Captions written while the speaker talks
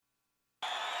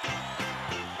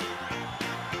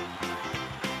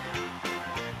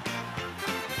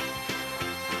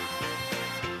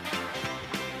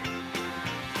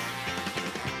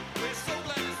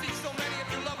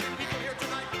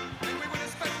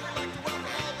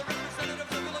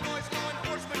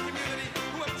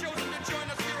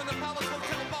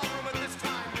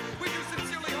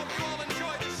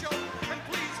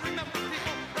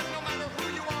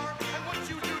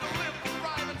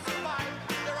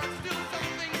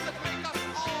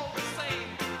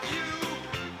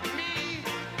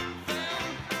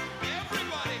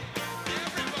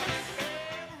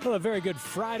Well, a very good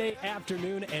Friday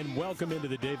afternoon, and welcome into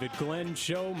the David Glenn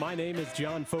Show. My name is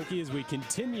John Foky as we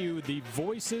continue the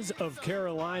Voices of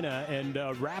Carolina and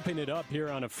wrapping it up here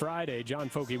on a Friday. John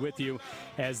Foky with you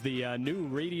as the new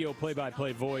radio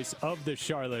play-by-play voice of the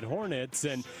Charlotte Hornets.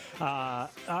 And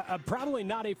probably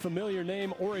not a familiar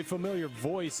name or a familiar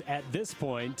voice at this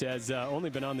point, as only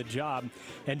been on the job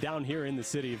and down here in the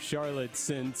city of Charlotte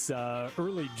since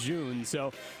early June.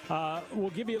 So we'll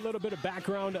give you a little bit of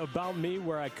background about me,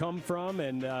 where I come from,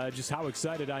 and just how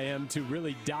excited I am to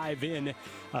really dive in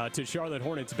to Charlotte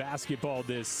Hornets basketball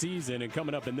this season. And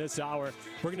coming up in this hour,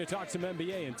 we're going to talk some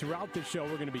NBA, and throughout the show,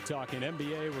 we're going to be talking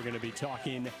NBA. We're going to be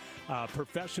talking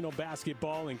professional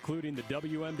basketball, including the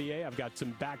WNBA. I've got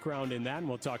some background in that, and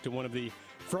we'll talk to one of the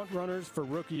front runners for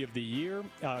Rookie of the Year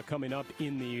coming up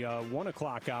in the 1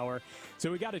 o'clock hour.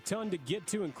 So we got a ton to get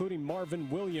to, including Marvin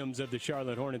Williams of the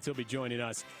Charlotte Hornets. He'll be joining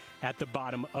us at the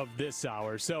bottom of this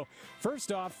hour. So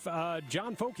first off,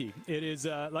 John Foky. It is,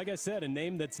 like I said, a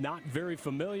name that's not very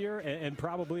familiar, and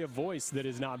probably a voice that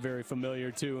is not very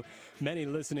familiar to many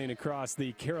listening across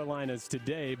the Carolinas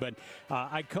today. But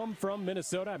I come from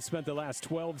Minnesota. I've spent the last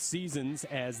 12 seasons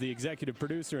as the executive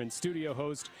producer and studio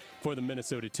host for the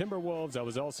Minnesota Timberwolves. I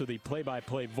was also the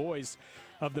play-by-play voice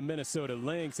of the Minnesota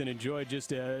Lynx, and enjoyed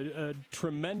just a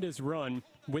tremendous run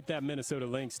with that Minnesota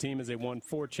Lynx team as they won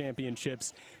 4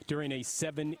 championships during a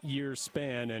 7-year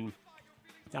span. And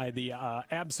I had the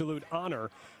absolute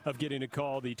honor of getting to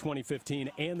call the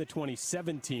 2015 and the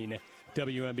 2017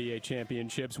 WNBA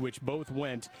championships, which both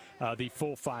went the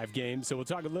full 5 games. So we'll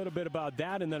talk a little bit about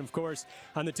that. And then, of course,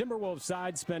 on the Timberwolves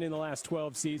side, spending the last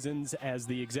 12 seasons as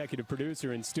the executive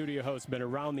producer and studio host, been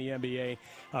around the NBA,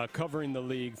 covering the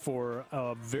league for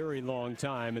a very long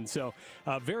time. And so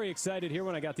very excited here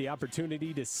when I got the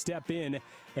opportunity to step in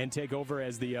and take over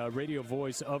as the radio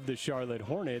voice of the Charlotte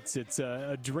Hornets. It's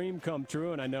a dream come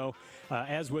true, and I know,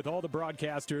 as with all the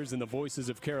broadcasters and the voices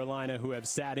of Carolina who have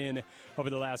sat in over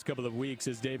the last couple of weeks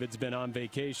as David's been on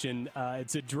vacation,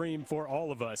 it's a dream for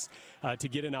all of us to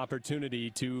get an opportunity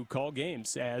to call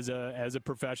games as a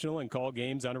professional and call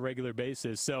games on a regular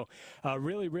basis. So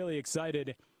really, really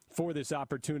excited for this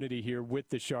opportunity here with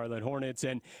the Charlotte Hornets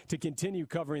and to continue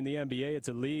covering the NBA. It's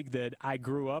a league that I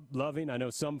grew up loving. I know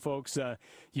some folks,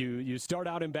 you start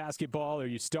out in basketball, or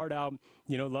you start out,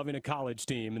 loving a college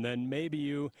team, and then maybe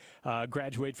you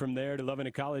graduate from there to loving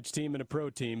a college team and a pro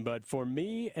team. But for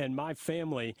me and my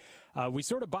family, we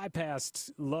sort of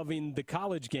bypassed loving the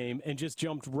college game and just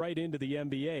jumped right into the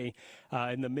NBA.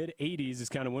 In the mid-'80s is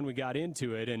kind of when we got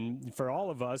into it. And for all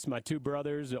of us, my 2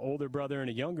 brothers, an older brother and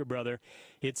a younger brother,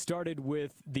 it started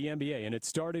with the NBA. And it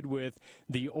started with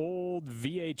the old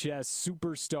VHS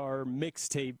Superstar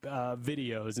mixtape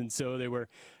videos. And so they were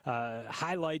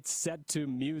highlights set to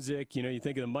music. You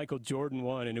think of the Michael Jordan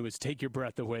one, and it was Take Your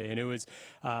Breath Away. And it was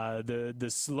the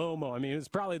slow-mo. I mean, it was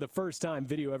probably the first time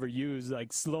video ever used,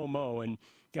 like slow-mo. And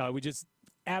we just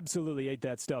absolutely ate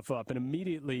that stuff up and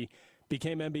immediately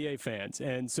became NBA fans.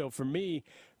 And so for me,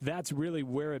 that's really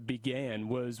where it began,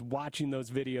 was watching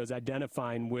those videos,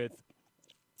 identifying with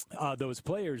those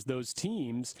players, those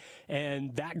teams,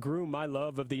 and that grew my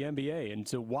love of the NBA. And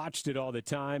so watched it all the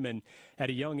time, and at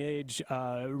a young age,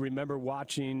 remember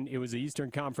watching, it was the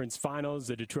Eastern Conference Finals,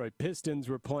 the Detroit Pistons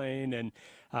were playing, and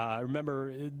I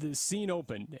remember the scene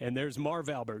opened, and there's Marv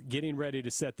Albert getting ready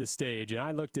to set the stage, and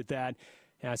I looked at that,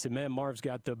 and I said, man, Marv's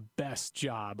got the best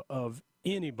job of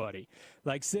anybody,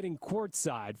 like sitting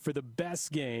courtside for the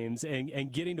best games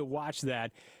and getting to watch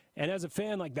that. And as a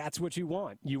fan, like, that's what you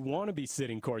want. You want to be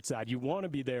sitting courtside. You want to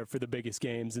be there for the biggest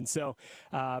games. And so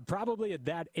probably at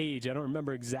that age, I don't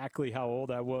remember exactly how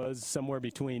old I was, somewhere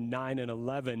between 9 and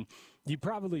 11, you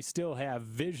probably still have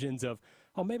visions of,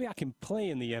 oh, maybe I can play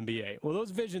in the NBA. Well,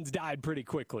 those visions died pretty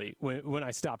quickly when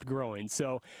I stopped growing.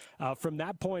 So from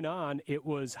that point on, it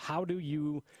was, how do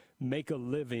you make a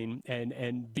living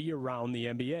and be around the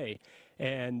NBA?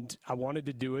 And I wanted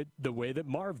to do it the way that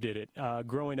Marv did it.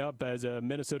 Growing up as a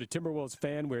Minnesota Timberwolves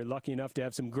fan, we were lucky enough to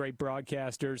have some great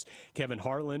broadcasters. Kevin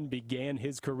Harlan began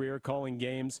his career calling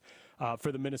games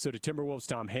for the Minnesota Timberwolves.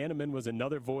 Tom Hanneman was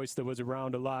another voice that was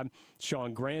around a lot.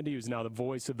 Sean Grandy, who's now the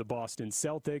voice of the Boston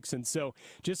Celtics. And so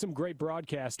just some great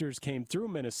broadcasters came through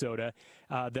Minnesota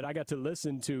that I got to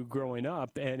listen to growing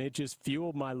up, and it just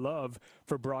fueled my love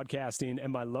for broadcasting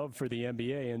and my love for the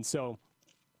NBA. And so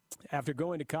after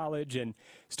going to college and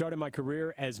starting my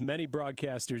career, as many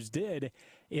broadcasters did,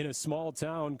 in a small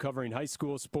town covering high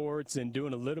school sports and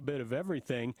doing a little bit of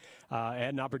everything. I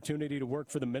had an opportunity to work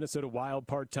for the Minnesota Wild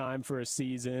part-time for a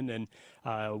season, and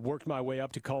worked my way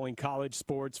up to calling college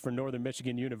sports for Northern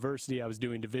Michigan University. I was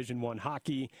doing Division I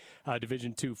hockey,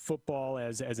 Division II football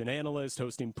as an analyst,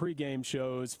 hosting pregame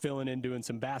shows, filling in, doing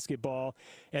some basketball.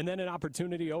 And then an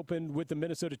opportunity opened with the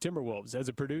Minnesota Timberwolves as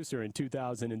a producer in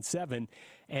 2007.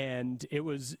 And it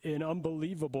was an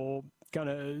unbelievable kind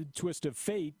of twist of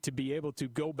fate to be able to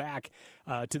go back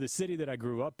to the city that I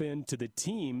grew up in, to the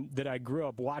team that I grew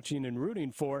up watching and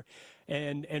rooting for,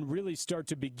 and really start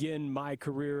to begin my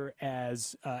career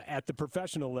as at the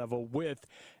professional level with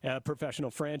a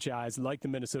professional franchise like the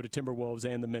Minnesota Timberwolves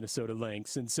and the Minnesota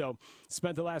Lynx. And so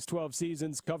spent the last 12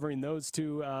 seasons covering those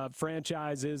two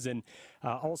franchises, and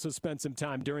also spent some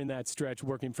time during that stretch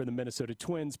working for the Minnesota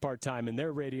Twins part-time in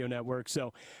their radio network.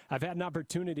 So I've had an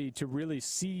opportunity to really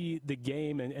see the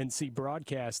game and see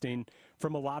broadcasting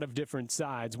from a lot of different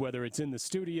sides, whether it's in the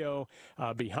studio,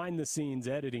 behind the scenes,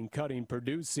 editing, cutting,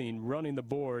 producing, running the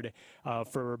board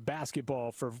for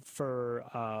basketball, for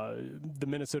the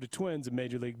Minnesota Twins of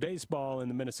Major League Baseball and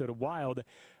the Minnesota Wild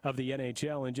of the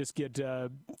NHL, and just get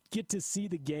to see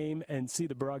the game and see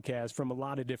the broadcast from a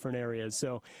lot of different areas.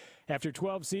 So after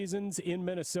 12 seasons in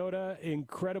Minnesota,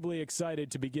 incredibly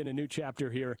excited to begin a new chapter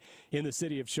here in the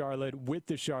city of Charlotte with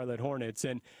the Charlotte Hornets.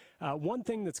 And one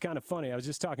thing that's kind of funny, I was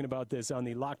just talking about this on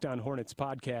the Locked On Hornets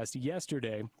podcast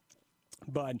yesterday,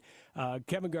 but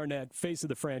Kevin Garnett, face of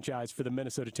the franchise for the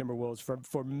Minnesota Timberwolves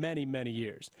for many, many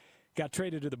years, got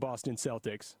traded to the Boston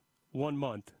Celtics 1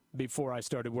 month before I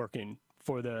started working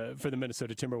for the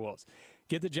Minnesota Timberwolves.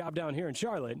 Get the job down here in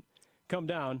Charlotte, come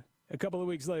down. A couple of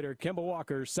weeks later, Kemba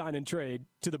Walker sign and trade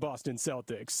to the Boston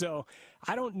Celtics. So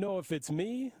I don't know if it's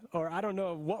me, or I don't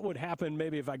know what would happen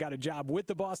maybe if I got a job with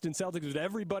the Boston Celtics. Would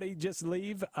everybody just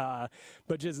leave?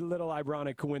 But just a little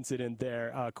ironic coincidence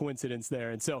there.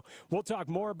 And so we'll talk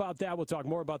more about that. We'll talk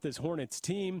more about this Hornets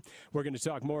team. We're going to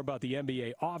talk more about the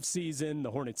NBA offseason.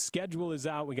 The Hornets schedule is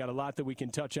out. We got a lot that we can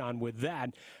touch on with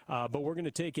that. But we're going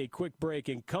to take a quick break.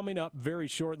 And coming up very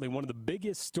shortly, one of the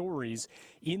biggest stories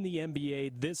in the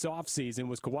NBA this offseason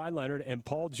was Kawhi Leonard and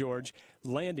Paul George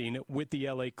landing with the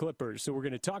LA Clippers. So we're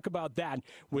going to talk about that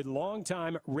with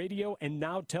longtime radio and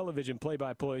now television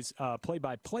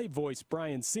play-by-play voice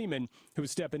Brian Seaman,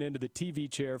 who's stepping into the TV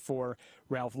chair for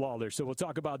Ralph Lawler. So we'll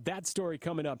talk about that story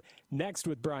coming up next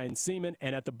with Brian Seaman.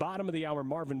 And at the bottom of the hour,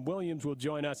 Marvin Williams will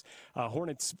join us,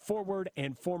 Hornets forward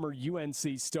and former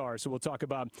UNC star. So we'll talk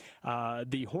about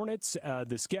the Hornets,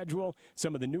 the schedule,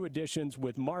 some of the new additions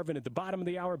with Marvin at the bottom of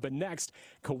the hour. But next,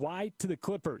 Kawhi to the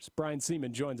Clippers. Brian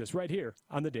Seaman joins us right here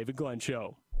on The David Glenn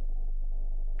Show.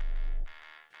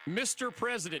 Mr.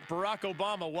 President Barack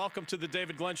Obama, welcome to The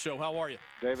David Glenn Show. How are you?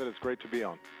 David, it's great to be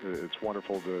on. It's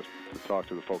wonderful to talk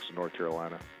to the folks in North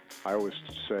Carolina. I always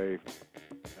say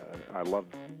I love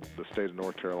the state of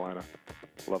North Carolina,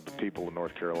 love the people of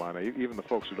North Carolina. Even the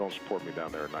folks who don't support me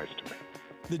down there are nice to me.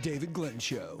 The David Glenn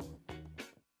Show.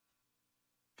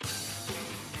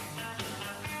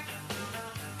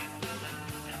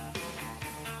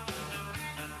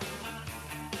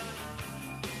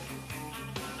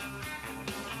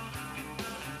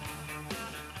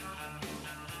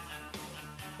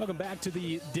 Welcome back to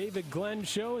the David Glenn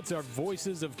Show. It's our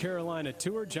Voices of Carolina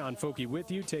tour. John Foky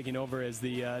with you, taking over as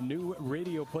the new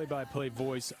radio play-by-play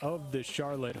voice of the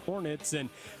Charlotte Hornets. And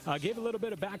gave a little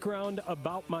bit of background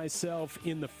about myself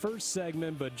in the first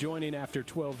segment, but joining after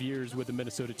 12 years with the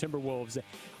Minnesota Timberwolves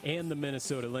and the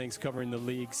Minnesota Lynx, covering the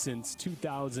league since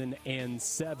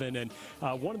 2007. And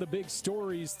one of the big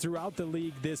stories throughout the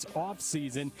league this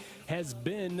offseason has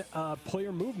been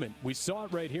player movement. We saw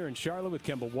it right here in Charlotte with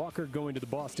Kemba Walker going to the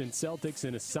Boston Celtics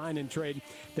in a sign and trade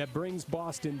that brings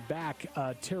Boston back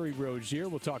Terry Rozier.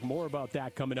 We'll talk more about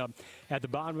that coming up at the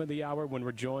bottom of the hour when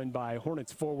we're joined by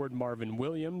Hornets forward Marvin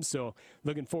Williams. So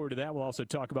looking forward to that. We'll also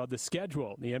talk about the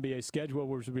schedule. The NBA schedule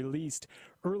was released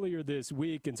earlier this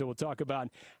week, and so we'll talk about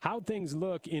how things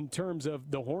look in terms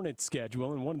of the Hornets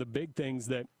schedule. And one of the big things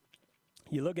that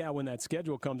you look at when that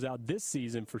schedule comes out this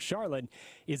season for Charlotte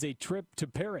is a trip to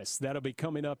Paris. That'll be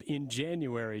coming up in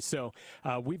January. So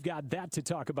we've got that to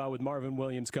talk about with Marvin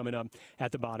Williams coming up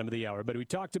at the bottom of the hour. But we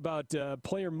talked about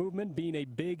player movement being a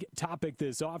big topic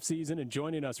this offseason, and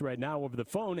joining us right now over the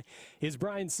phone is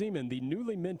Brian Seaman, the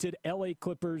newly minted LA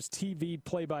Clippers TV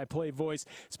play-by-play voice.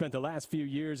 Spent the last few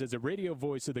years as a radio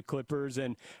voice of the Clippers.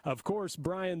 And, of course,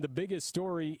 Brian, the biggest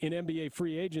story in NBA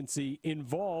free agency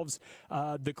involves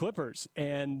the Clippers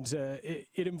and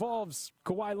it involves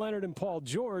Kawhi Leonard and Paul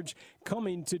George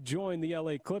coming to join the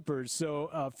LA Clippers.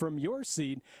 So from your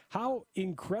seat, how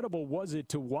incredible was it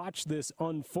to watch this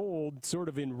unfold sort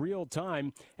of in real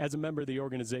time as a member of the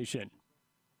organization?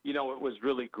 You know, it was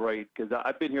really great because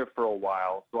I've been here for a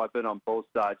while, so I've been on both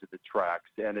sides of the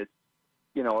tracks. And it's,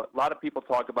 you know, a lot of people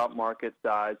talk about market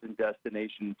size and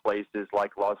destination places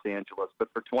like Los Angeles, but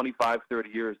for 25, 30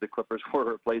 years, the Clippers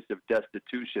were a place of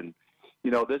destitution. You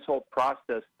know, this whole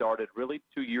process started really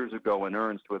 2 years ago in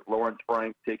earnest with Lawrence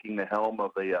Frank taking the helm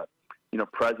of the,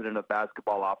 president of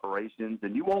basketball operations.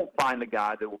 And you won't find a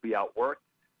guy that will be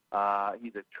outworked.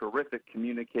 He's a terrific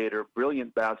communicator,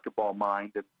 brilliant basketball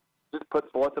mind, and just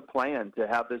put forth a plan to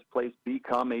have this place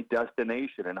become a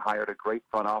destination and hired a great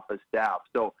front office staff.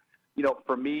 So, you know,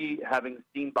 for me, having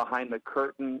seen behind the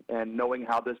curtain and knowing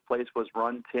how this place was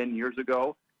run 10 years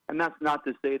ago, and that's not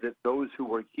to say that those who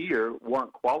were here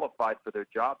weren't qualified for their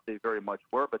jobs. They very much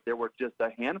were, but there were just a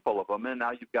handful of them. And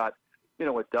now you've got, you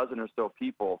know, a dozen or so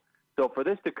people. So for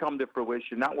this to come to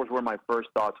fruition, that was where my first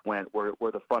thoughts went, were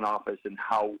the front office and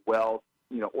how well,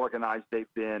 you know, organized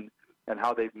they've been and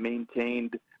how they've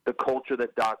maintained the culture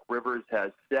that Doc Rivers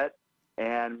has set.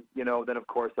 And, you know, then, of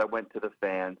course, I went to the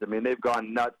fans. I mean, they've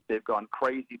gone nuts. They've gone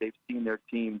crazy. They've seen their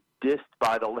team dissed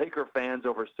by the Laker fans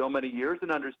over so many years,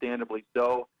 and understandably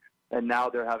so. And now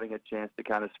they're having a chance to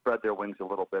kind of spread their wings a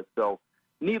little bit. So,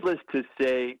 needless to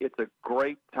say, it's a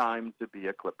great time to be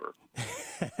a Clipper.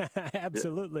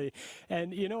 Absolutely.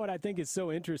 And you know what I think is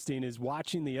so interesting is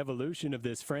watching the evolution of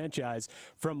this franchise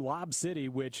from Lob City,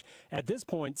 which at this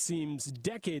point seems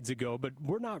decades ago, but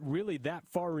we're not really that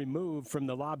far removed from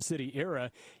the Lob City era,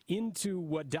 into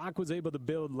what Doc was able to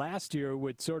build last year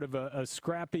with sort of a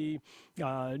scrappy,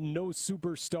 no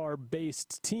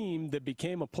superstar-based team that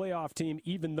became a playoff team,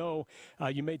 even though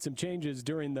you made some changes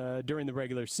during the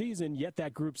regular season, yet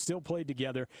that group still played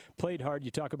together, played hard.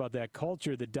 You talk about that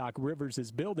culture that Doc Rivers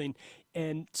is building.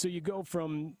 And so you go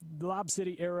from the Lob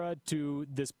City era to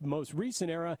this most recent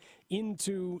era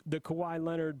into the Kawhi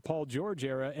Leonard, Paul George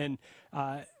era. And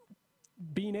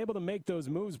being able to make those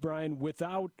moves, Brian,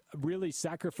 without really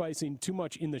sacrificing too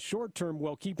much in the short term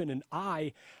while keeping an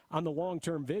eye on the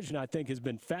long-term vision, I think has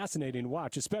been fascinating to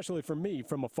watch, especially for me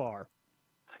from afar.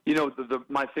 You know,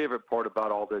 my favorite part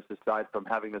about all this, aside from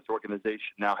having this organization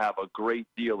now have a great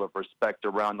deal of respect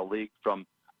around the league from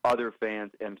other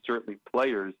fans and certainly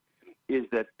players, is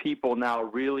that people now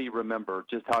really remember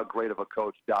just how great of a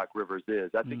coach Doc Rivers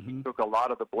is. I think he took a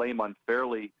lot of the blame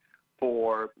unfairly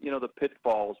for, you know, the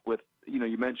pitfalls with, you know,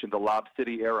 you mentioned the Lob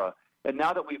City era. And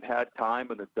now that we've had time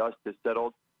and the dust has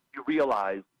settled, you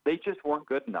realize they just weren't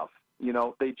good enough. You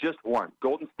know, they just weren't.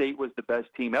 Golden State was the best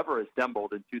team ever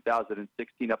assembled in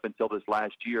 2016 up until this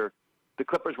last year. The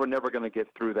Clippers were never going to get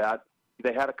through that.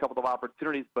 They had a couple of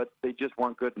opportunities, but they just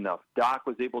weren't good enough. Doc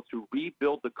was able to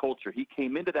rebuild the culture. He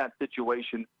came into that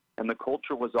situation, and the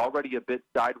culture was already a bit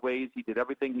sideways. He did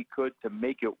everything he could to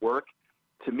make it work.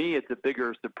 To me, it's a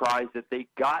bigger surprise that they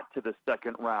got to the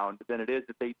second round than it is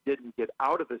that they didn't get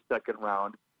out of the second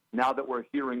round, now that we're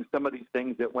hearing some of these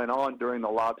things that went on during the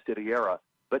Lob City era.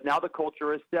 But now the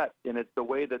culture is set, and it's the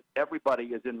way that everybody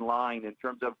is in line in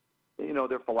terms of, you know,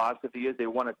 their philosophy is they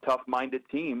want a tough-minded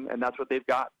team, and that's what they've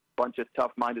got, a bunch of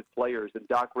tough-minded players. And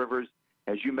Doc Rivers,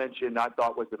 as you mentioned, I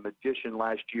thought was a magician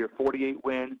last year. 48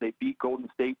 wins. They beat Golden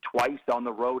State twice on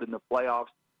the road in the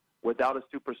playoffs without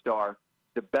a superstar.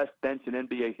 The best bench in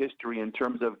NBA history in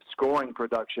terms of scoring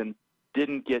production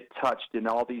didn't get touched in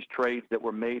all these trades that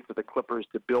were made for the Clippers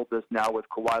to build this now with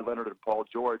Kawhi Leonard and Paul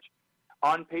George.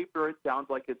 On paper, it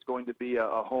sounds like it's going to be a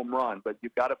home run, but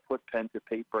you've got to put pen to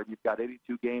paper. You've got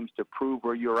 82 games to prove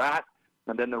where you're at,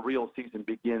 and then the real season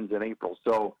begins in April.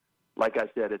 So, like I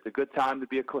said, it's a good time to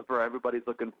be a Clipper. Everybody's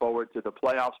looking forward to the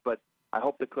playoffs, but I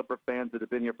hope the Clipper fans that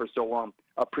have been here for so long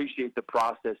appreciate the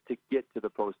process to get to the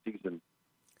postseason.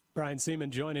 Brian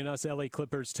Seaman joining us, LA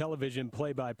Clippers television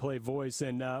play-by-play voice.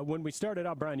 And when we started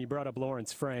out, Brian, you brought up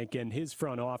Lawrence Frank and his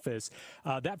front office.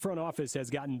 That front office has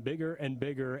gotten bigger and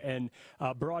bigger and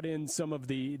brought in some of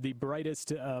the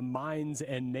brightest minds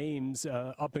and names,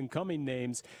 up-and-coming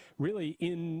names, really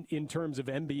in terms of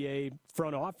NBA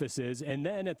front offices. And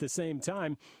then at the same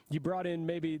time, you brought in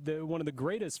maybe one of the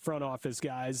greatest front office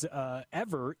guys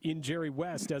ever in Jerry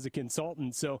West as a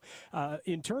consultant. So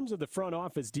in terms of the front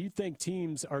office, do you think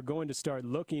teams are going to start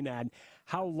looking at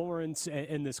how Lawrence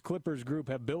and this Clippers group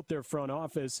have built their front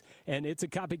office, and it's a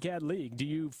copycat league? Do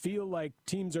you feel like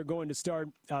teams are going to start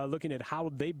looking at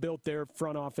how they built their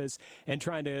front office and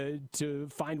trying to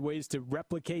find ways to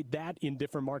replicate that in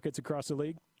different markets across the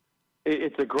league?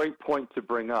 It's a great point to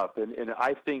bring up, and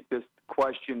I think this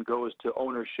question goes to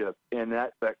ownership, and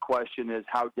that question is,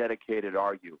 how dedicated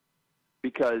are you?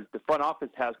 Because the front office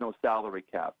has no salary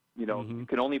cap. You know, you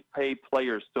can only pay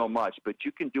players so much, but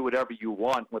you can do whatever you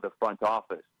want with a front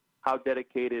office. How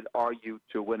dedicated are you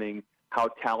to winning? How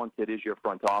talented is your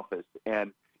front office?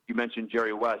 And you mentioned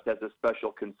Jerry West as a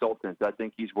special consultant. I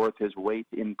think he's worth his weight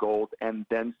in gold and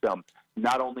then some,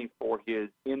 not only for his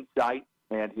insight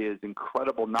and his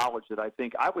incredible knowledge that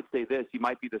I would say this, he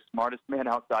might be the smartest man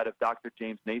outside of Dr.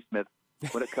 James Naismith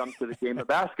when it comes to the game of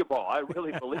basketball. I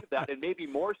really believe that, and maybe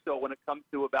more so when it comes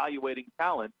to evaluating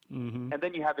talent. And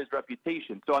then you have his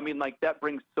reputation. So, I mean, like, that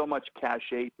brings so much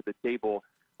cachet to the table.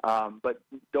 But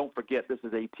don't forget, this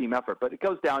is a team effort. But it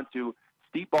goes down to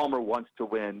Steve Ballmer wants to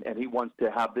win, and he wants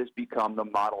to have this become the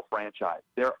model franchise.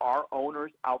 There are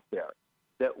owners out there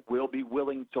that will be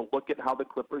willing to look at how the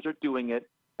Clippers are doing it,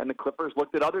 and the Clippers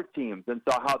looked at other teams and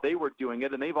saw how they were doing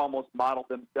it, and they've almost modeled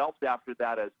themselves after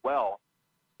that as well.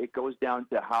 It goes down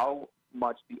to how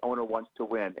much the owner wants to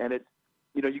win. And it's,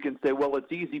 you know, you can say, well,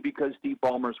 it's easy because Steve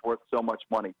Ballmer's worth so much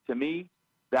money. To me,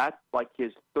 that's like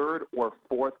his third or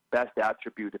fourth best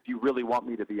attribute, if you really want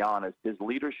me to be honest. His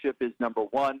leadership is number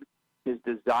one. His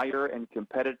desire and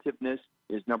competitiveness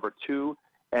is number two.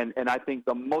 And I think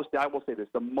I will say this,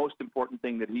 the most important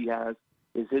thing that he has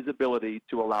is his ability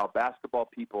to allow basketball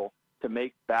people to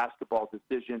make basketball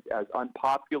decisions, as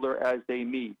unpopular as they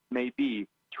may be.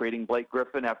 Trading Blake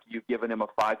Griffin after you've given him a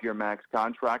 5-year max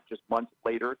contract, just months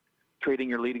later, trading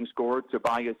your leading scorer,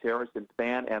 Tobias Harris, and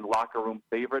fan and locker room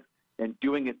favorite, and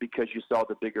doing it because you saw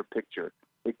the bigger picture.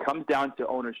 It comes down to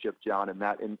ownership, John,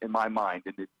 in my mind.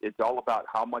 And it's all about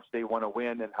how much they want to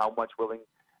win and how much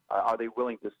are they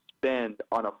willing to spend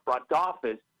on a front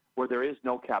office where there is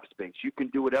no cap space. You can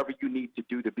do whatever you need to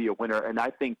do to be a winner, and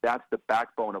I think that's the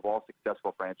backbone of all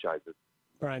successful franchises.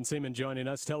 Brian Seaman joining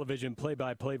us, television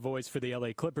play-by-play voice for the LA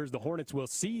Clippers. The Hornets will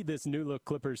see this new-look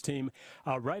Clippers team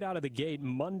right out of the gate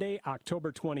Monday,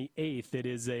 October 28th. It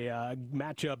is a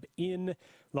matchup in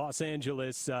Los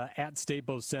Angeles at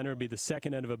Staples Center. It'll be the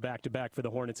second end of a back-to-back for the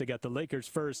Hornets. They got the Lakers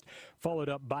first, followed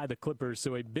up by the Clippers.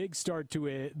 So a big start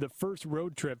to the first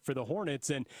road trip for the Hornets.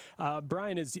 And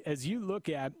Brian, as you look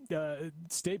at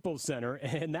Staples Center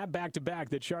and that back-to-back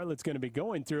that Charlotte's going to be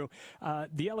going through,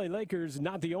 the LA Lakers,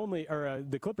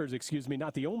 the Clippers,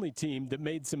 not the only team that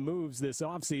made some moves this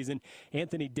offseason.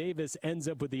 Anthony Davis ends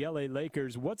up with the LA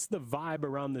Lakers. What's the vibe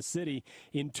around the city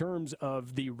in terms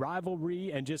of the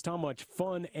rivalry and just how much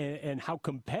fun and how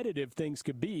competitive things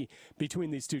could be between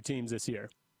these two teams this year?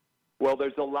 Well,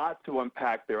 there's a lot to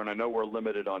unpack there, and I know we're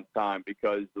limited on time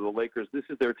because the Lakers, this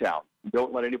is their town.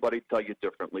 Don't let anybody tell you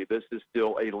differently. This is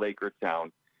still a Laker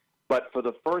town. But for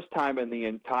the first time in the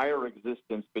entire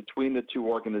existence between the two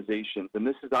organizations, and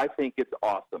this is, I think it's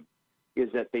awesome, is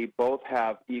that they both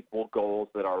have equal goals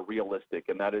that are realistic,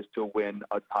 and that is to win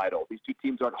a title. These two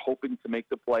teams aren't hoping to make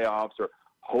the playoffs or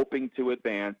hoping to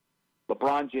advance.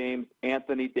 LeBron James,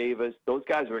 Anthony Davis, those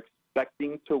guys are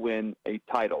expecting to win a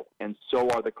title, and so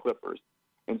are the Clippers.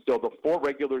 And so the 4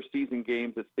 regular season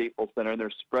games at Staples Center, and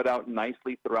they're spread out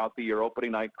nicely throughout the year.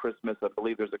 Opening night, Christmas, I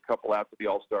believe there's a couple after the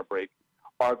All-Star break,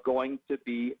 are going to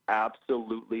be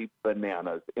absolutely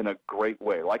bananas in a great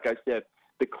way. Like I said,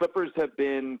 the Clippers have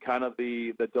been kind of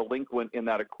the delinquent in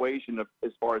that equation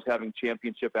as far as having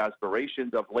championship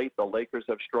aspirations. Of late, the Lakers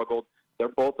have struggled. They're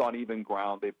both on even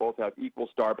ground. They both have equal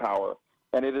star power,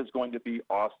 and it is going to be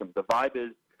awesome. The vibe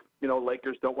is, you know,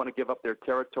 Lakers don't want to give up their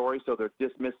territory, so they're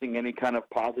dismissing any kind of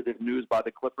positive news by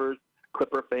the Clippers.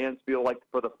 Clipper fans feel like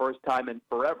for the first time in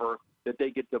forever that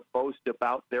they get to boast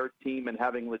about their team and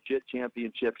having legit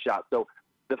championship shots. So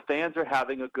the fans are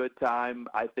having a good time.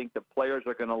 I think the players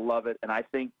are going to love it, and I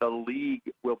think the league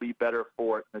will be better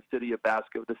for it. The city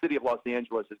of Los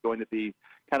Angeles is going to be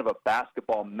kind of a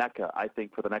basketball mecca, I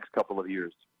think, for the next couple of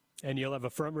years. And you'll have a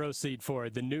front row seat for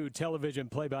it. The new television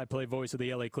play-by-play voice of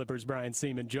the LA Clippers, Brian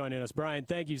Seaman, joining us. Brian,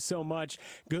 thank you so much.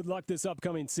 Good luck this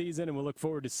upcoming season, and we'll look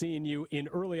forward to seeing you in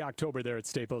early October there at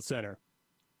Staples Center.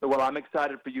 Well, I'm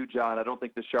excited for you, John. I don't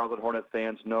think the Charlotte Hornet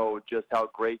fans know just how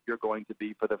great you're going to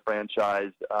be for the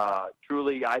franchise.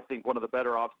 Truly, I think one of the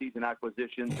better off-season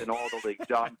acquisitions in all the league,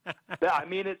 John. Yeah, I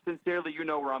mean it sincerely. You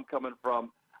know where I'm coming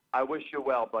from. I wish you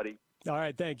well, buddy. All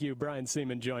right, thank you. Brian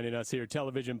Seaman joining us here,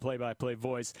 television play-by-play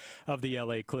voice of the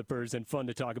L.A. Clippers, and fun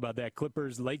to talk about that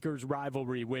Clippers-Lakers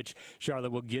rivalry, which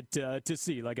Charlotte will get to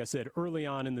see, like I said, early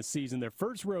on in the season. Their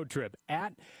first road trip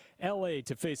at L.A.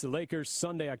 to face the Lakers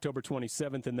Sunday, October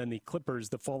 27th, and then the Clippers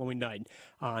the following night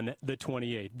on the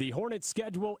 28th. The Hornets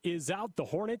schedule is out. The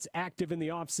Hornets active in the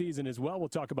offseason as well. We'll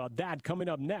talk about that coming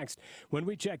up next when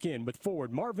we check in with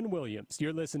forward Marvin Williams.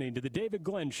 You're listening to The David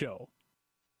Glenn Show.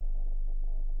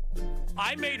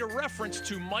 I made a reference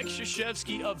to Mike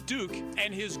Krzyzewski of Duke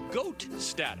and his GOAT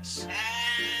status.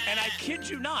 And I kid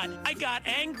you not, I got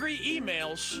angry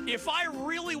emails. If I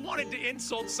really wanted to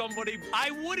insult somebody,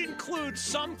 I would include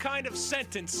some kind of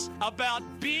sentence about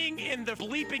being in the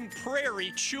bleeping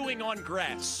prairie chewing on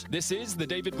grass. This is The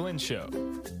David Glenn Show.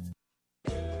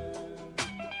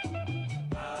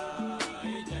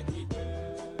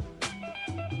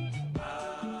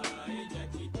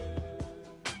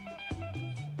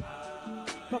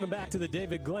 Welcome back to the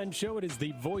David Glenn Show. It is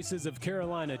the Voices of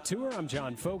Carolina Tour. I'm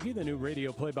John Fogy, the new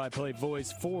radio play-by-play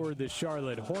voice for the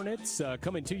Charlotte Hornets.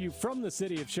 Coming to you from the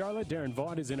city of Charlotte, Darren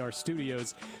Vaught is in our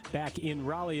studios back in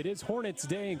Raleigh. It is Hornets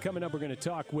Day, and coming up, we're going to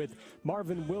talk with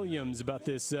Marvin Williams about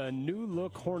this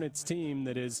new-look Hornets team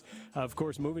that is, of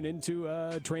course, moving into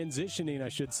transitioning, I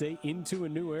should say, into a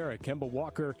new era. Kemba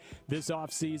Walker this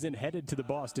offseason headed to the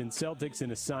Boston Celtics in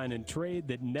a sign-and-trade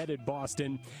that netted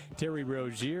Boston Terry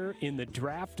Rozier in the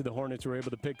draft. The Hornets were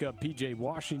able to pick up P.J.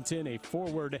 Washington, a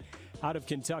forward out of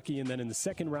Kentucky, and then in the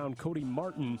second round, Cody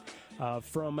Martin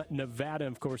from Nevada.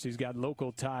 Of course, he's got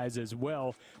local ties as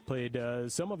well. Played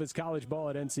some of his college ball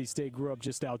at NC State, grew up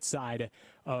just outside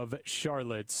of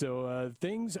Charlotte. So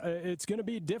it's going to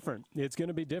be different. It's going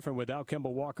to be different without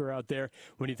Kemba Walker out there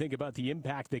when you think about the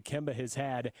impact that Kemba has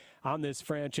had on this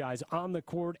franchise, on the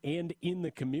court, and in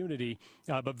the community.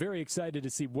 But very excited to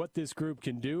see what this group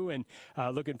can do, and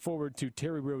looking forward to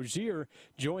Terry Rozier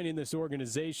joining this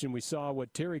organization. We saw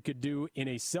what Terry could do in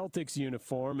a Celtics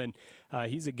uniform, and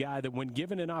he's a guy that when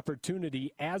given an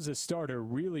opportunity as a starter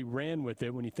really ran with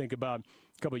it. When you think about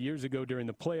a couple of years ago during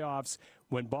the playoffs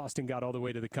when Boston got all the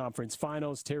way to the conference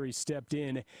finals, Terry stepped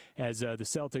in as the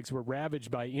Celtics were ravaged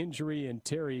by injury, and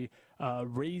Terry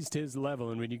raised his level.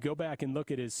 And when you go back and look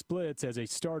at his splits as a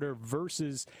starter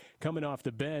versus coming off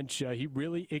the bench, he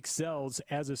really excels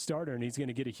as a starter, and he's going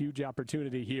to get a huge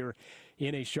opportunity here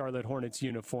in a Charlotte Hornets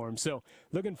uniform. So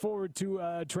looking forward to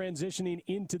transitioning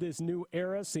into this new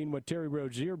era, seeing what Terry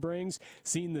Rozier brings,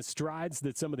 seeing the strides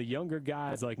that some of the younger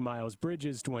guys like Miles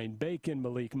Bridges, Dwayne Bacon,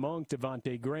 Malik Monk,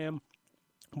 Devontae Graham,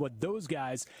 what those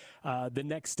guys, the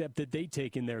next step that they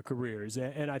take in their careers.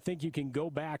 And I think you can go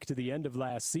back to the end of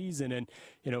last season. And,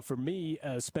 you know, for me,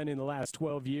 spending the last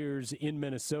 12 years in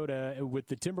Minnesota with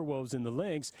the Timberwolves and the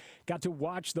Lynx, got to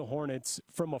watch the Hornets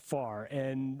from afar.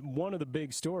 And one of the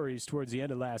big stories towards the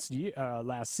end of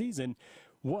last season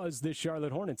was this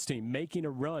Charlotte Hornets team making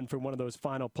a run for one of those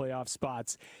final playoff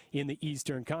spots in the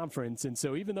Eastern Conference. And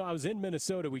so even though I was in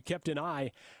Minnesota, we kept an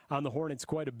eye on the Hornets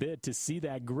quite a bit to see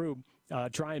that group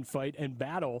try and fight and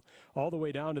battle all the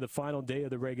way down to the final day of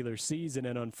the regular season,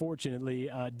 and unfortunately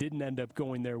didn't end up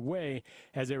going their way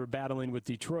as they were battling with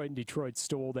Detroit, and Detroit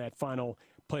stole that final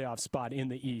playoff spot in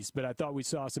the East. But I thought we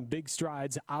saw some big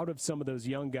strides out of some of those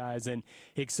young guys, and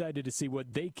excited to see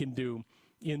what they can do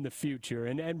in the future.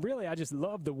 And really, I just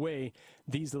love the way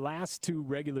these last two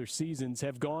regular seasons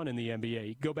have gone in the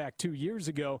NBA. Go back 2 years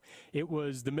ago, it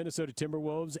was the Minnesota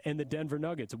Timberwolves and the Denver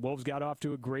Nuggets. The Wolves got off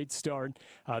to a great start.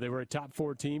 They were a top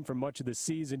 4 team for much of the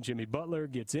season. Jimmy Butler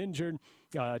gets injured.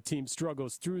 Team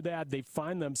struggles through that. They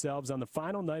find themselves on the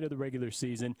final night of the regular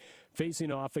season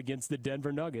facing off against the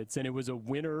Denver Nuggets, and it was a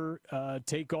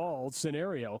winner-take-all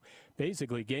scenario.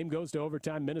 Basically, game goes to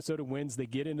overtime. Minnesota wins. They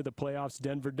get into the playoffs.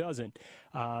 Denver doesn't.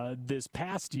 This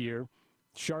past year,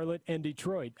 Charlotte and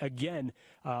Detroit. Again,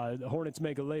 the Hornets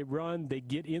make a late run. They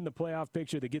get in the playoff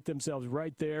picture. They get themselves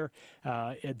right there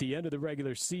at the end of the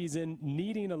regular season,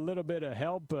 needing a little bit of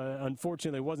help.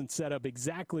 Unfortunately, it wasn't set up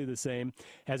exactly the same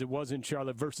as it was in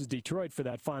Charlotte versus Detroit for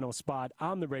that final spot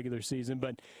on the regular season,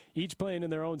 but each playing in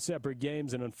their own separate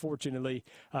games, and unfortunately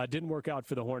didn't work out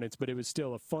for the Hornets, but it was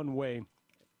still a fun way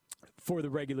for the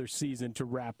regular season to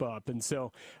wrap up. And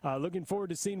so looking forward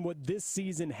to seeing what this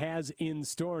season has in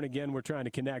store. And again, we're trying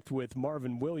to connect with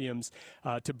Marvin Williams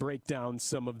to break down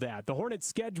some of that. The Hornets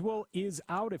schedule is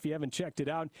out. If you haven't checked it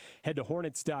out, head to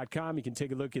Hornets.com. You can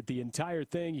take a look at the entire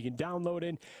thing. You can download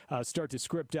it, start to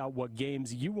script out what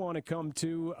games you want to come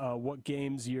to, what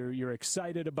games you're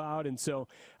excited about. And so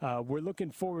we're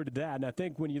looking forward to that. And I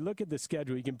think when you look at the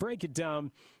schedule, you can break it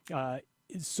down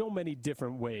so many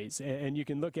different ways, and you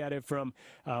can look at it from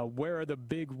where are the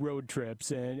big road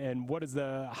trips, and what does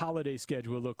the holiday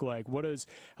schedule look like, what is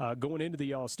going into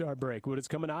the All-Star break, what is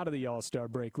coming out of the All-Star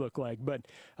break look like. But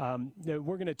we're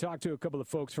going to talk to a couple of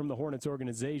folks from the Hornets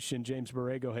organization, James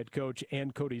Borrego, head coach,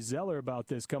 and Cody Zeller, about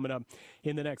this coming up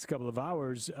in the next couple of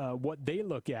hours, what they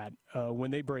look at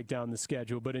when they break down the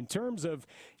schedule. But in terms of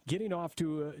getting off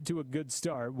to a good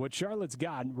start. What Charlotte's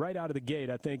got right out of the gate,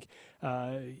 I think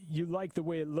you like the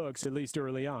way it looks, at least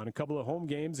early on. A couple of home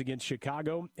games against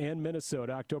Chicago and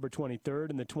Minnesota, October 23rd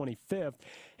and the 25th.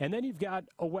 And then you've got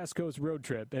a West Coast road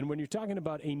trip. And when you're talking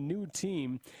about a new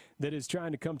team that is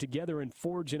trying to come together and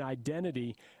forge an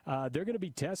identity, they're going to be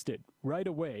tested right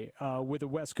away with a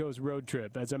West Coast road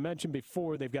trip. As I mentioned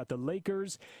before, they've got the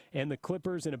Lakers and the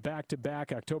Clippers in a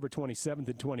back-to-back October 27th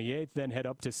and 28th, then head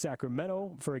up to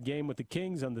Sacramento for a game with the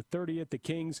Kings on the 30th. The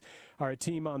Kings are a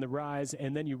team on the rise,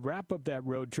 and then you wrap up that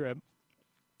road trip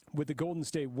with the Golden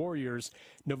State Warriors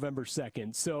November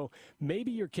 2nd. So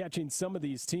maybe you're catching some of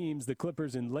these teams, the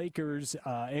Clippers and Lakers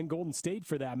and Golden State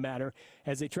for that matter,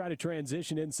 as they try to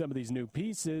transition in some of these new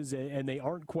pieces and they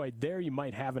aren't quite there. You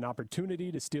might have an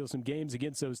opportunity to steal some games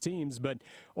against those teams. But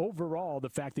overall, the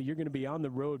fact that you're going to be on the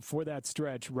road for that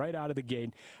stretch right out of the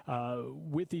gate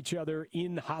with each other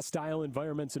in hostile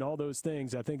environments and all those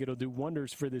things, I think it'll do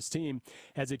wonders for this team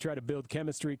as they try to build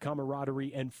chemistry,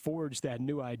 camaraderie, and forge that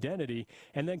new identity.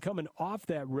 And then coming off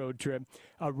that road trip,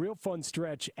 a real fun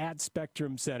stretch at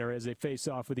Spectrum Center as they face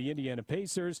off with the Indiana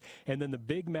Pacers, and then the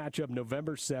big matchup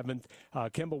November 7th.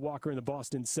 Kemba Walker and the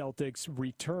Boston Celtics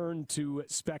return to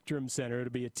Spectrum Center.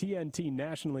 It'll be a TNT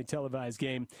nationally televised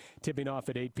game tipping off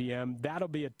at 8 p.m. That'll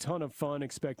be a ton of fun,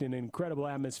 expecting an incredible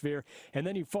atmosphere. And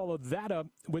then you follow that up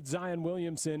with Zion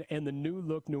Williamson and the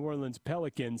new-look New Orleans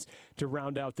Pelicans to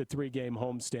round out the three-game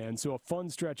homestand. So a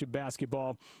fun stretch of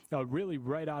basketball really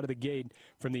right out of the gate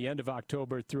from the end of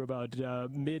October through about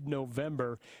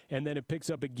mid-November, and then it picks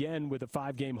up again with a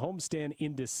 5-game homestand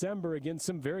in December against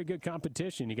some very good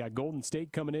competition. You got Golden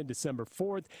State coming in December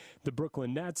 4th, the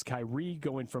Brooklyn Nets, Kyrie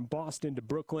going from Boston to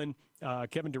Brooklyn,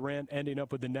 Kevin Durant ending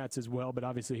up with the Nets as well, but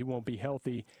obviously he won't be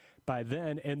healthy by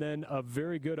then. And then a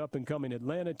very good up-and-coming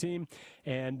Atlanta team,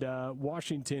 and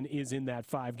Washington is in that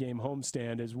 5-game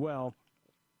homestand as well.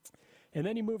 And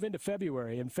then you move into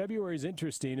February, and February is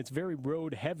interesting. It's very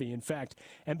road heavy. In fact,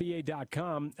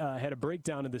 NBA.com had a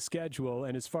breakdown of the schedule,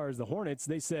 and as far as the Hornets,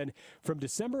 they said from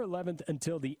December 11th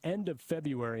until the end of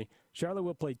February, Charlotte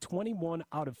will play 21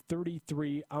 out of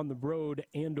 33 on the road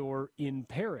and or in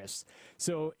Paris.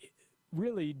 So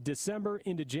really, December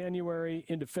into January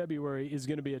into February is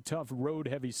going to be a tough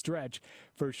road-heavy stretch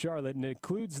for Charlotte, and it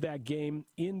includes that game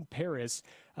in Paris,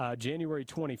 January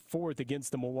 24th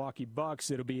against the Milwaukee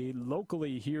Bucks. It'll be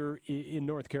locally here in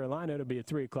North Carolina. It'll be a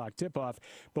 3 o'clock tip-off.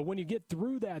 But when you get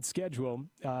through that schedule,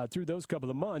 through those couple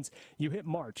of months, you hit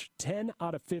March, 10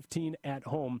 out of 15 at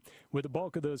home, with the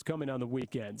bulk of those coming on the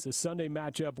weekends. A Sunday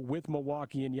matchup with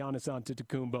Milwaukee and Giannis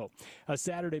Antetokounmpo. A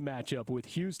Saturday matchup with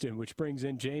Houston, which brings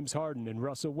in James Harden and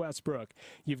Russell Westbrook.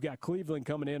 You've got Cleveland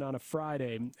coming in on a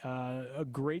Friday. A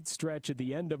great stretch at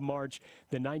the end of March,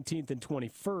 the 19th and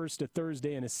 21st, a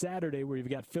Thursday and a Saturday, where you've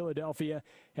got Philadelphia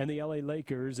and the LA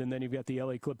Lakers, and then you've got the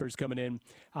LA Clippers coming in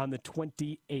on the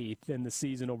 28th, and the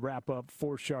season will wrap up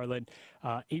for Charlotte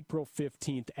April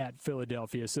 15th at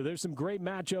Philadelphia. So there's some great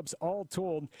matchups. All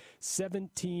told,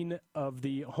 17 of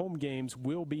the home games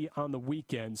will be on the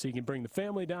weekend, so you can bring the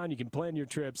family down, you can plan your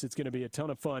trips. It's going to be a ton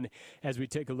of fun as we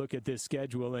take a look at this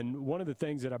schedule. And one of the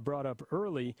things that I brought up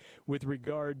early with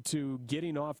regard to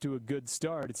getting off to a good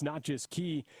start, it's not just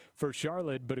key for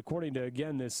Charlotte, but according to,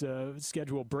 again, this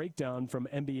schedule breakdown from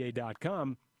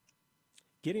NBA.com,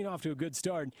 getting off to a good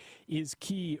start is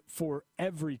key for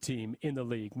every team in the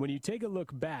league. When you take a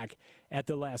look back at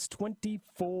the last 20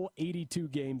 full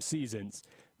 82-game seasons,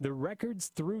 the records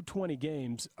through 20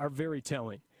 games are very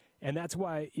telling. And that's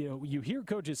why, you hear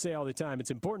coaches say all the time, it's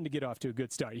important to get off to a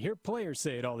good start. You hear players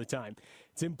say it all the time.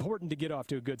 It's important to get off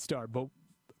to a good start. But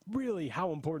really,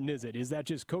 how important is it? Is that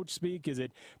just coach speak? Is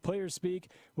it player speak?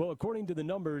 Well, according to the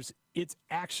numbers, it's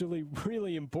actually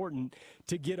really important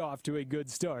to get off to a good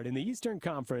start. In the Eastern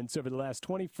Conference, over the last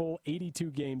 20 full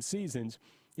 82-game seasons,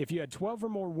 if you had 12 or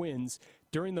more wins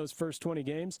during those first 20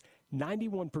 games,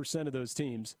 91% of those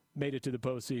teams made it to the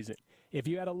postseason. If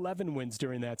you had 11 wins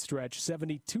during that stretch,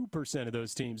 72% of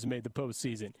those teams made the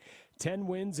postseason. 10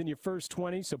 wins in your first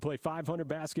 20, so play 500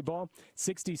 basketball,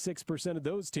 66% of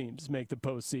those teams make the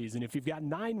postseason. If you've got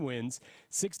 9 wins,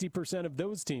 60% of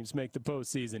those teams make the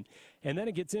postseason. And then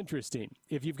it gets interesting.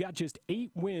 If you've got just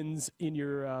 8 wins in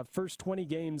your first 20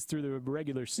 games through the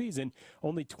regular season,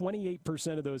 only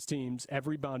 28% of those teams have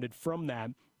rebounded from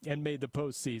that and made the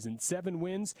postseason. 7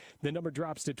 wins, the number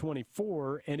drops to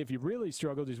 24, and if you really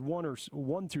struggle, there's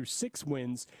 1 through 6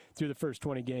 wins through the first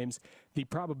 20 games, the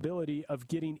probability of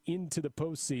getting into the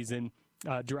postseason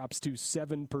drops to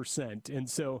 7%. And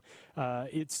so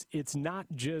it's not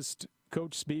just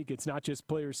coach speak, it's not just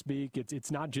player speak,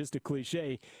 it's not just a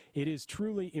cliche. It is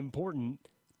truly important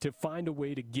to find a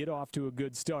way to get off to a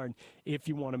good start if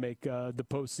you want to make the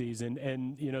postseason.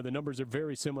 And, the numbers are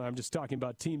very similar. I'm just talking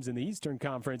about teams in the Eastern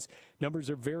Conference. Numbers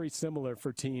are very similar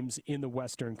for teams in the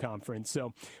Western Conference.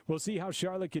 So we'll see how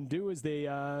Charlotte can do as they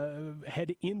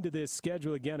head into this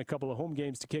schedule. Again, a couple of home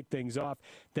games to kick things off,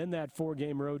 then that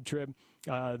 4-game road trip.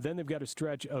 Then they've got a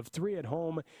stretch of 3 at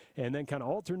home and then kind of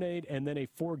alternate, and then a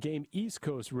 4-game East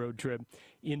Coast road trip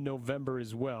in November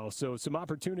as well. So some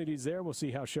opportunities there. We'll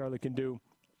see how Charlotte can do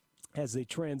as they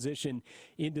transition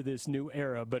into this new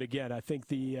era. But again, I think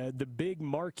the big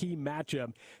marquee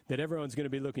matchup that everyone's going to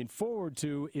be looking forward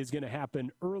to is going to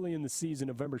happen early in the season,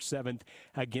 November 7th,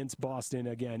 against Boston.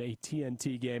 Again, a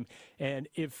TNT game. And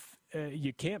if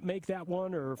you can't make that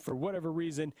one, or for whatever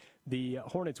reason, the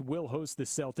Hornets will host the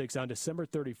Celtics on December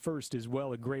 31st as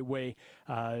well. A great way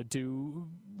to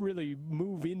really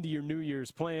move into your New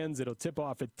Year's plans. It'll tip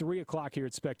off at 3 o'clock here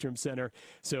at Spectrum Center.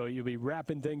 So you'll be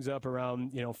wrapping things up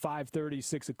around 5:30,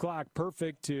 6 o'clock.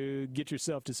 Perfect to get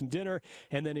yourself to some dinner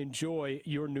and then enjoy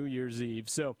your New Year's Eve.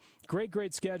 So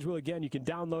great schedule. Again, you can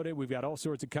download it. We've got all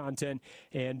sorts of content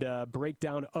and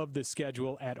breakdown of the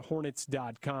schedule at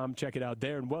Hornets.com. Check it out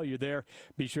there. And while you're there,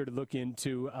 be sure to look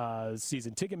into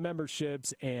season ticket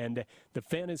memberships and the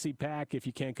fantasy pack. If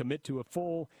you can't commit to a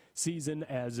full season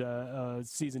as a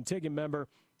season ticket member,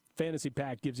 Fantasy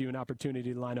Pack gives you an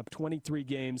opportunity to line up 23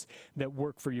 games that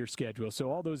work for your schedule. So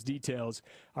all those details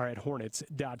are at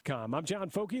Hornets.com. I'm John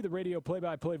Foky, the radio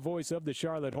play-by-play voice of the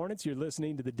Charlotte Hornets. You're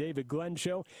listening to the David Glenn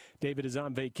Show. David is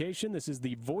on vacation. This is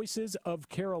the Voices of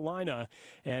Carolina.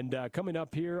 And coming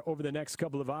up here over the next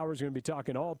couple of hours, we're going to be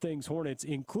talking all things Hornets,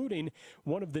 including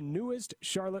one of the newest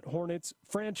Charlotte Hornets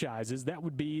franchises. That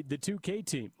would be the 2K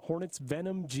team, Hornets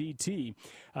Venom GT.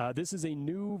 This is a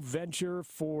new venture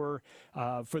for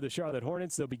the Charlotte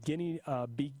Hornets. They'll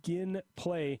begin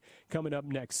play coming up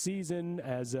next season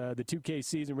as the 2K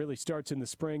season really starts in the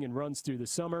spring and runs through the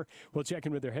summer. We'll check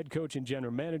in with their head coach and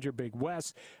general manager, Big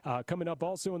Wes. Coming up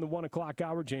also in the 1 o'clock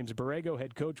hour, James Borrego,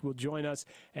 head coach, will join us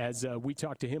as we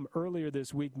talked to him earlier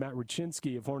this week. Matt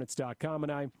Ruchinski of Hornets.com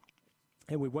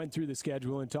and we went through the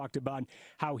schedule and talked about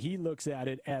how he looks at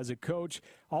it as a coach.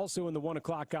 Also in the 1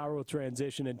 o'clock hour, we'll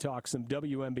transition and talk some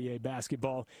WNBA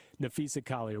basketball. Napheesa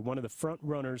Collier, one of the front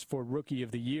runners for Rookie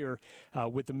of the Year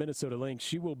with the Minnesota Lynx.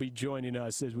 She will be joining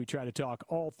us as we try to talk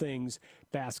all things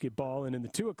basketball. And in the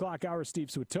 2 o'clock hour, Steve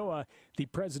Swatoa, the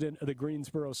president of the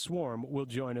Greensboro Swarm, will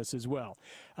join us as well.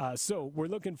 So we're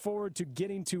looking forward to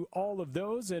getting to all of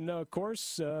those. And, of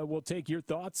course, we'll take your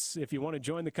thoughts. If you want to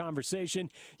join the conversation,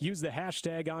 use the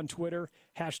hashtag on Twitter,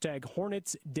 hashtag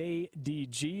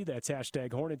HornetsDayDG. That's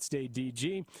hashtag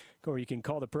HornetsDayDG. Or you can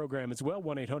call the program as well,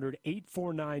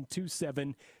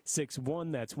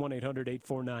 1-800-849-2761. That's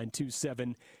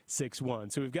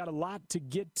 1-800-849-2761. So we've got a lot to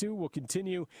get to. We'll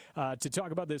continue to talk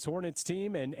about this Hornets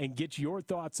team and get your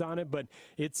thoughts on it, but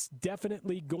it's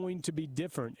definitely going to be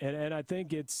different. And I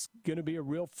think it's going to be a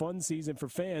real fun season for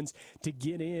fans to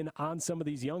get in on some of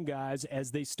these young guys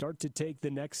as they start to take the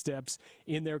next steps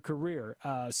in their career.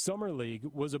 Summer League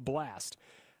was a blast.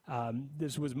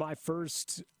 This was my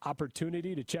first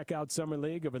opportunity to check out Summer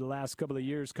League over the last couple of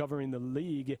years covering the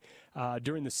league.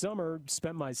 During the summer,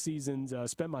 spent my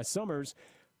summers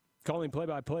calling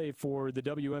play-by-play for the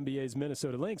WNBA's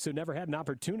Minnesota Lynx, so never had an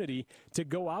opportunity to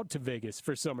go out to Vegas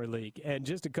for Summer League. And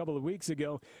just a couple of weeks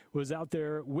ago, was out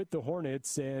there with the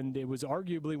Hornets, and it was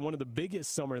arguably one of the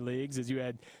biggest Summer Leagues as you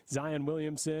had Zion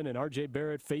Williamson and R.J.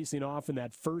 Barrett facing off in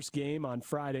that first game on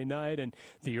Friday night, and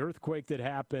the earthquake that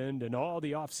happened, and all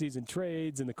the offseason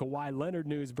trades, and the Kawhi Leonard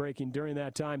news breaking during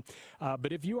that time.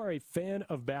 But if you are a fan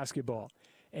of basketball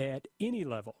at any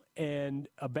level and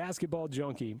a basketball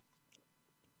junkie,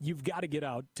 you've got to get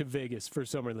out to Vegas for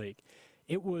Summer League.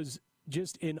 It was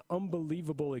just an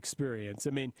unbelievable experience.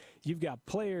 I mean, you've got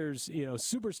players,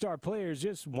 superstar players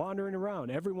just wandering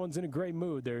around. Everyone's in a great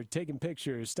mood. They're taking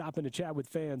pictures, stopping to chat with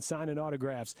fans, signing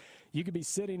autographs. You could be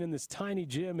sitting in this tiny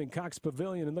gym in Cox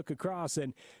Pavilion and look across,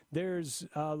 and there's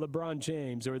LeBron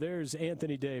James, or there's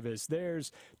Anthony Davis,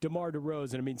 there's DeMar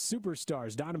DeRozan. I mean,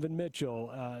 superstars, Donovan Mitchell,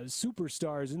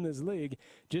 superstars in this league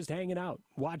just hanging out,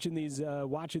 watching these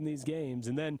games.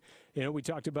 And then, we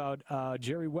talked about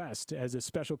Jerry West as a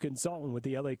special consultant with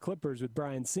the LA Clippers with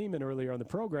Brian Seaman earlier on the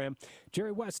program.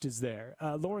 Jerry West is there.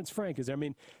 Lawrence Frank is there. I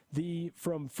mean,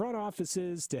 from front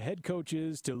offices to head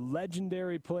coaches to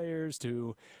legendary players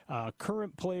to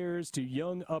current players to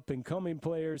young up-and-coming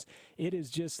players, it is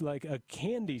just like a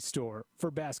candy store for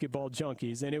basketball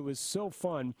junkies. And it was so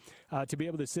fun to be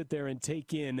able to sit there and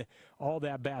take in all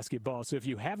that basketball. So if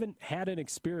you haven't had an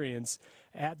experience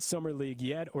at Summer League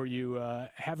yet, or you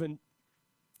haven't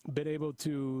been able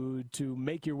to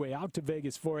make your way out to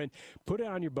Vegas for it, put it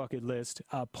on your bucket list,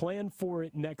 plan for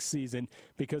it next season,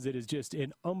 because it is just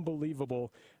an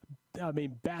unbelievable,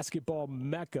 basketball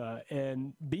mecca.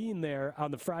 And being there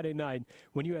on the Friday night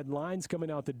when you had lines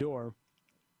coming out the door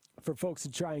for folks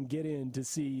to try and get in to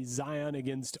see Zion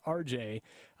against RJ,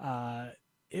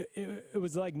 it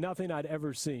was like nothing I'd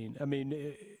ever seen. I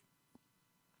mean,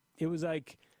 it was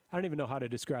like, I don't even know how to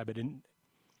describe it. And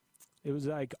it was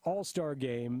like all-star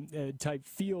game type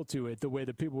feel to it, the way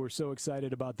that people were so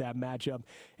excited about that matchup.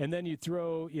 And then you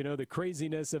throw, the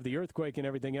craziness of the earthquake and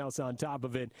everything else on top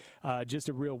of it. Just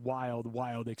a real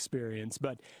wild experience.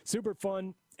 But super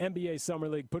fun. NBA Summer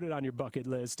League, put it on your bucket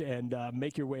list and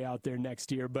make your way out there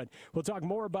next year. But we'll talk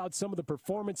more about some of the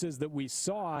performances that we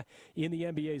saw in the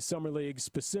NBA Summer League,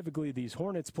 specifically these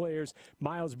Hornets players,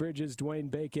 Miles Bridges, Dwayne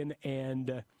Bacon,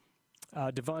 and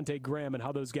Devontae Graham, and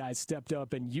how those guys stepped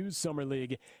up and used Summer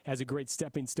League as a great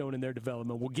stepping stone in their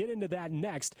development. We'll get into that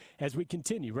next as we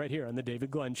continue right here on The David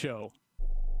Glenn Show.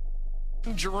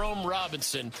 Jerome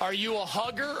Robinson, are you a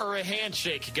hugger or a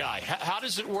handshake guy? How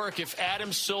does it work if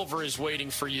Adam Silver is waiting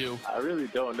for you? I really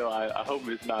don't know. I hope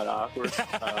it's not awkward.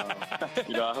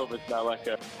 I hope it's not like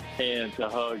a hand to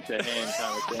hug to hand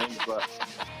kind of thing, but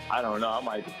I don't know. I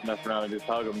might just mess around and just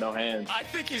hug him, no hands. I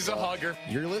think he's a hugger.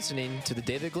 You're listening to The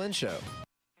David Glenn Show.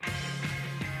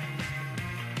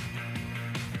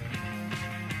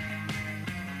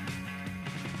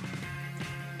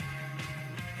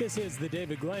 This is the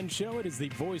David Glenn Show. It is the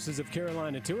Voices of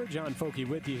Carolina Tour. John Foky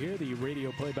with you here, the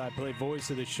radio play-by-play voice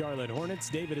of the Charlotte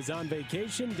Hornets. David is on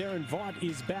vacation. Darren Vaught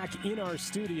is back in our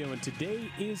studio, and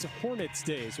today is Hornets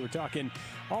Day. So we're talking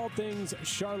all things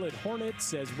Charlotte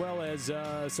Hornets, as well as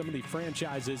some of the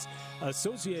franchises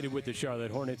associated with the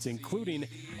Charlotte Hornets, including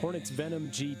Hornets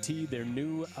Venom GT, their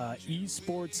new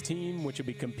esports team, which will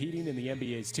be competing in the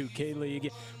NBA's 2K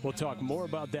League. We'll talk more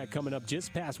about that coming up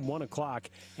just past 1 o'clock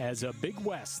as Big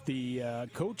West, the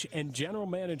coach and general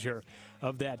manager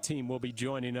of that team, will be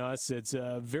joining us. It's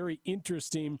very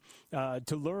interesting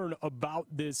to learn about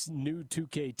this new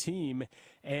 2K team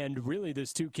and really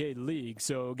this 2K League.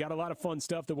 So got a lot of fun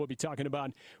stuff that we'll be talking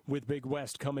about with Big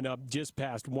West coming up just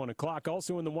past 1 o'clock.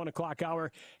 Also in the 1 o'clock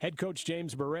hour, head coach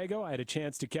James Borrego. I had a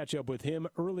chance to catch up with him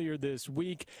earlier this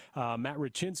week. Matt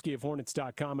Rachinsky of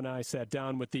Hornets.com and I sat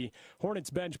down with the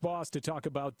Hornets bench boss to talk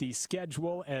about the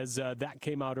schedule as that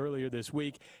came out earlier this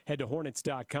week. Head to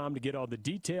Hornets.com to get all the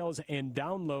details and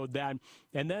download that.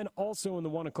 And then also in the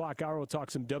 1 o'clock hour, we'll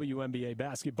talk some WNBA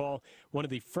basketball. One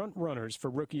of the front runners for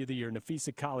Rookie of the Year,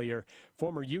 Napheesa Collier,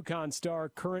 former UConn star,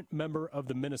 current member of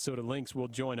the Minnesota Lynx, will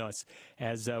join us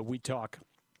as we talk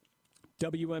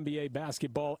WNBA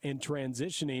basketball and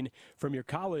transitioning from your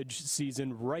college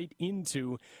season right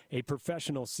into a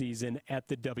professional season at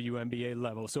the WNBA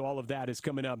level. So all of that is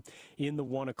coming up in the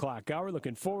 1 o'clock hour.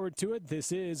 Looking forward to it.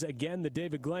 This is, again, the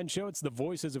David Glenn Show. It's the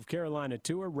Voices of Carolina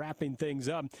Tour, wrapping things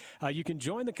up. You can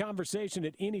join the conversation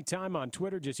at any time on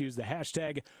Twitter. Just use the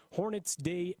hashtag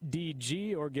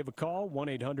HornetsDayDG or give a call,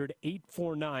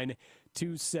 1-800-849-2761.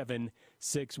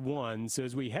 So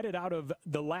as we headed out of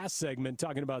the last segment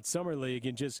talking about Summer League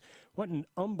and just what an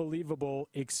unbelievable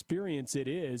experience it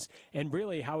is, and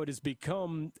really how it has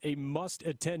become a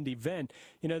must-attend event.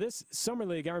 This Summer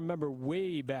League, I remember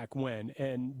way back when,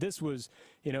 and this was,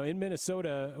 in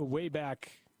Minnesota way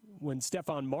back when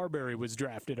Stephon Marbury was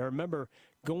drafted. I remember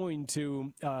going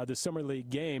to the Summer League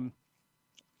game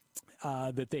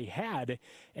that they had,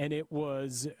 and it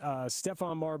was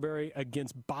Stephon Marbury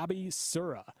against Bobby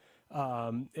Sura.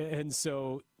 And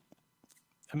so,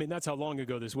 that's how long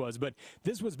ago this was. But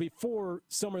this was before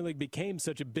Summer League became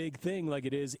such a big thing like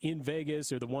it is in Vegas,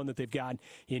 or the one that they've got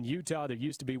in Utah. There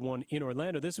used to be one in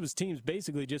Orlando. This was teams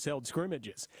basically just held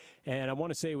scrimmages. And I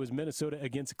want to say it was Minnesota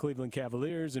against the Cleveland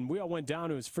Cavaliers. And we all went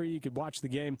down. It was free. You could watch the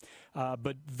game.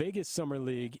 But Vegas Summer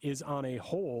League is on a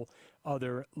whole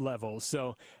other level.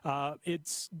 So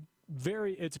it's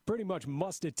pretty much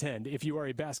must attend if you are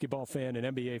a basketball fan,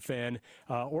 an NBA fan,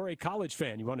 or a college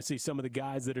fan. You want to see some of the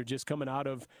guys that are just coming out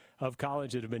of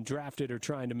college that have been drafted or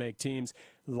trying to make teams.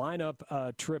 Line up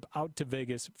a trip out to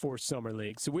Vegas for Summer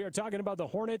League. So we are talking about the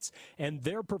Hornets and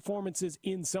their performances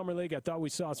in Summer League. I thought we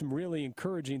saw some really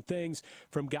encouraging things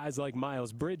from guys like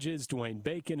Miles Bridges, Dwayne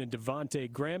Bacon, and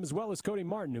Devontae Graham, as well as Cody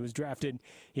Martin, who was drafted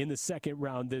in the second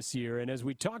round this year. And as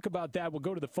we talk about that, we'll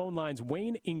go to the phone lines.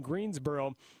 Wayne in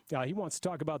Greensboro, he wants to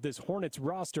talk about this Hornets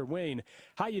roster. Wayne,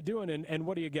 how you doing, and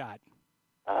what do you got?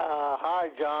 Hi,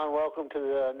 John. Welcome to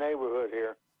the neighborhood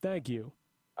here. Thank you.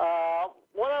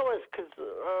 What I was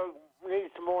need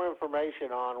some more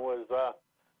information on was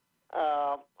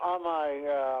on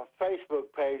my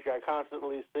Facebook page, I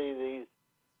constantly see these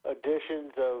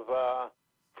additions of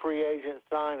free agent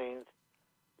signings,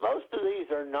 most of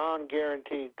these are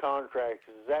non-guaranteed contracts.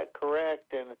 Is that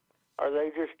correct? And are they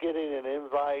just getting an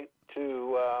invite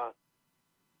to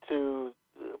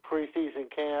preseason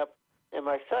camp? And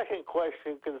my second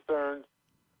question concerns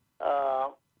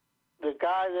the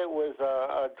guy that was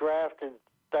a draft and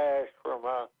stash from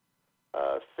a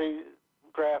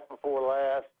draft before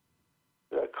last,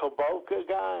 the Kulboka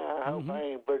guy. I hope I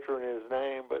ain't butchering his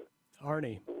name, but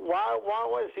Arnie. Why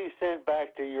was he sent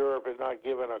back to Europe and not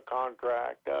given a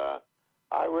contract?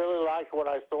 I really liked what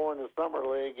I saw in the summer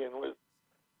league and was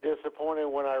disappointed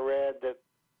when I read that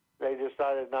they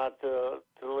decided not to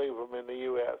leave him in the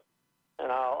U.S.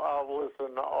 And I'll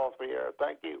listen off the air.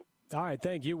 Thank you. All right,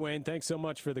 thank you, Wayne. Thanks so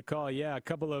much for the call. Yeah, a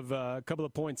couple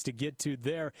of points to get to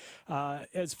there.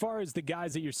 As far as the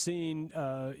guys that you're seeing,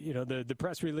 the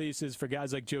press releases for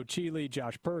guys like Joe Cheeley,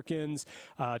 Josh Perkins,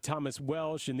 Thomas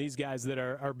Welsh, and these guys that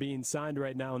are being signed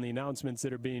right now, and the announcements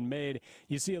that are being made,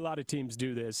 you see a lot of teams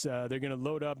do this. They're going to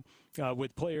load up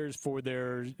with players for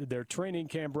their training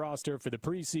camp roster for the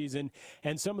preseason,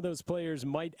 and some of those players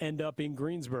might end up in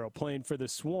Greensboro playing for the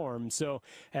Swarm. So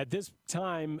at this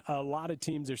time, a lot of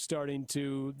teams are starting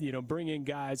to bring in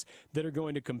guys that are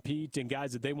going to compete and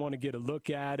guys that they want to get a look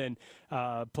at, and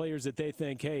players that they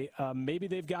think, hey, maybe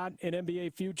they've got an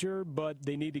NBA future, but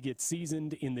they need to get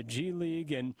seasoned in the G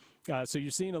League. And so you're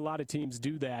seeing a lot of teams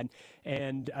do that,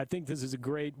 and I think this is a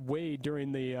great way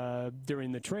during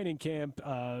the training camp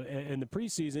and the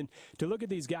preseason to look at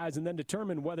these guys and then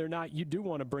determine whether or not you do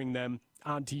want to bring them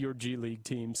onto your G League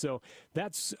team. So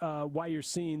that's why you're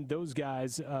seeing those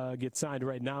guys get signed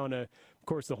right now. And of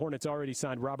course, the Hornets already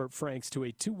signed Robert Franks to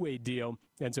a two-way deal,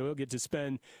 and so he'll get to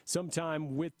spend some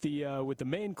time with the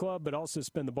main club, but also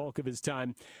spend the bulk of his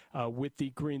time with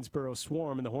the Greensboro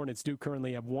Swarm. And the Hornets do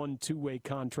currently have one two-way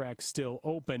contract still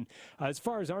open. As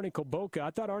far as Arnie Kulboka,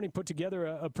 I thought Arnie put together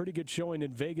a pretty good showing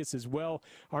in Vegas as well.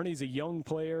 Arnie's a young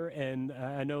player, and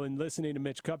I know in listening to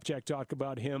Mitch Kupchak talk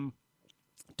about him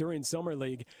during Summer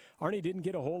League, Arnie didn't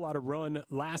get a whole lot of run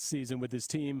last season with his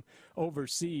team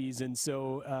overseas, and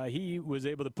so he was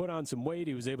able to put on some weight.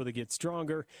 He was able to get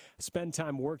stronger, spend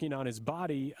time working on his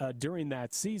body during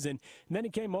that season. And then he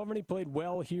came over and he played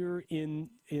well here in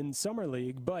Summer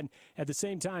League, but at the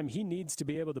same time, he needs to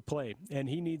be able to play, and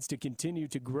he needs to continue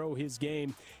to grow his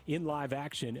game in live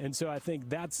action. And so I think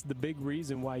that's the big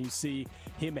reason why you see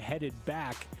him headed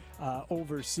back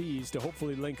overseas to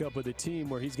hopefully link up with a team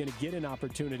where he's going to get an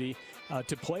opportunity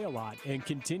to play a lot and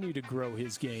continue to grow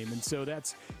his game. And so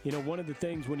that's, one of the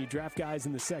things when you draft guys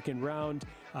in the second round,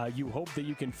 you hope that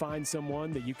you can find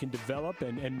someone that you can develop,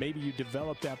 and maybe you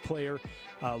develop that player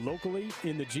locally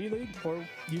in the G League, or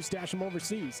you stash him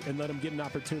overseas and let him get an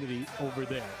opportunity over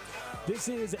there. This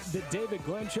is the David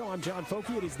Glenn Show. I'm John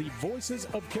Foky. It is the Voices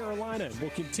of Carolina.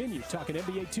 We'll continue talking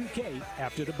NBA 2K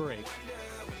after the break.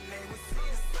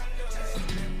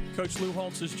 Coach Lou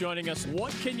Holtz is joining us.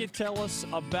 What can you tell us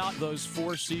about those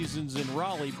 4 seasons in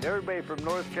Raleigh? Everybody from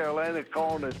North Carolina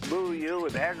calling us Boo U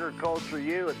and Agriculture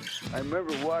U. And I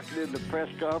remember walking in the press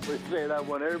conference saying I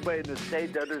want everybody in the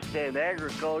state to understand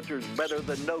agriculture is better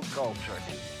than no culture.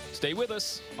 Stay with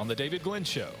us on The David Glenn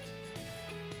Show.